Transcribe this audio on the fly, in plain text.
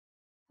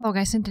Hello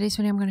guys, in today's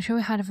video I'm going to show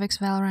you how to fix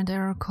Valorant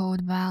error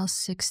code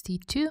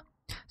VAL62.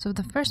 So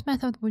the first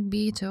method would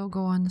be to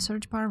go on the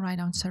search bar, write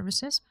down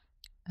services,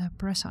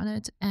 press on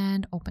it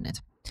and open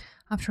it.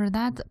 After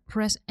that,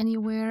 press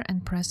anywhere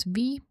and press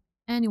V,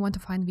 and you want to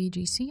find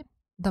VGC,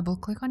 double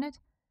click on it.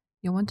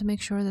 You want to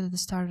make sure that the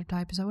starter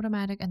type is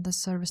automatic and the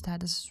service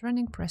status is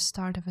running. Press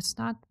start. If it's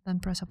not, then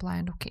press apply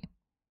and OK.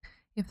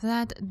 If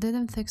that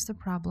didn't fix the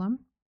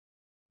problem,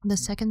 the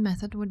second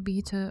method would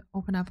be to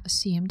open up a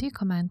CMD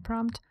command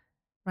prompt.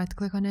 Right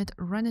click on it,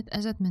 run it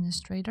as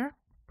administrator,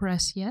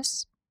 press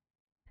yes,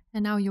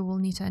 and now you will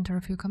need to enter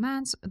a few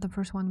commands. The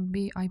first one would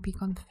be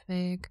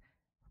ipconfig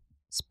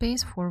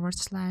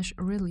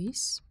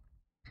 /release,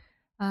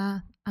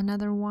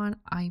 another one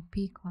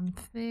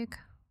ipconfig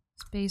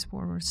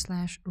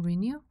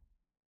 /renew,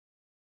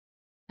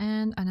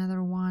 and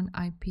another one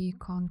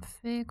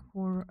ipconfig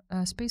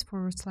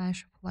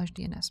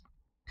 /flashdns.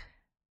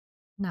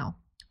 Now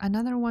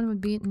another one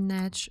would be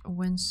netsh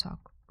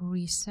winsock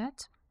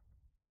reset.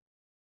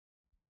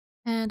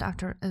 And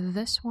after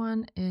this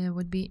one, it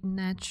would be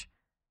netsh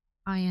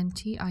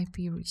int ip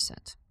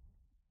reset.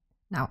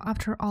 Now,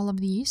 after all of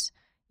these,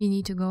 you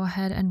need to go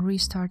ahead and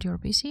restart your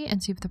PC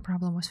and see if the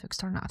problem was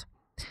fixed or not.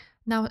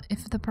 Now,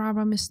 if the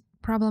problem is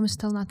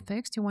still not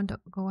fixed, you want to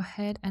go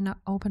ahead and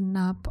open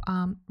up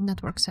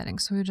network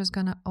settings. So you're just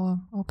gonna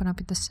open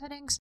up the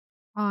settings.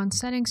 On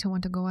settings, you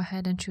want to go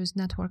ahead and choose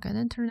network and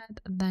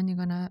internet. Then you're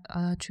gonna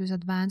choose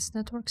advanced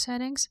network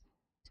settings.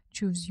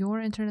 Choose your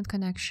internet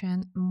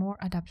connection, more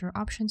adapter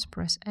options,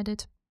 press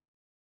edit.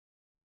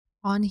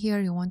 On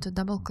here, you want to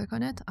double click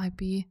on it,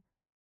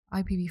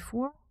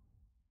 IPv4,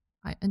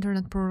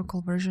 Internet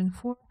Protocol version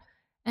 4,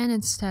 and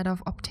instead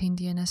of obtain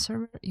DNS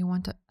server, you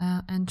want to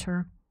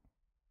enter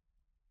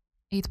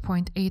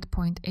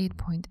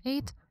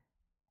 8.8.8.8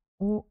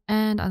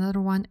 and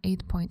another one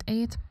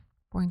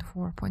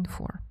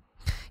 8.8.4.4.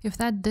 If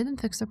that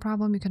didn't fix the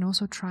problem, you can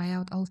also try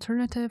out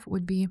alternative,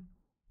 would be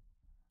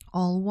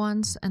all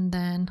ones and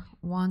then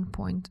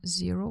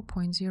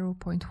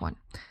 1.0.0.1.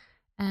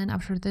 And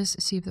after this,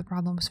 see if the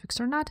problem was fixed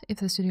or not. If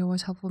this video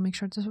was helpful, make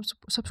sure to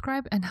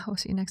subscribe, and I'll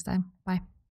see you next time. Bye.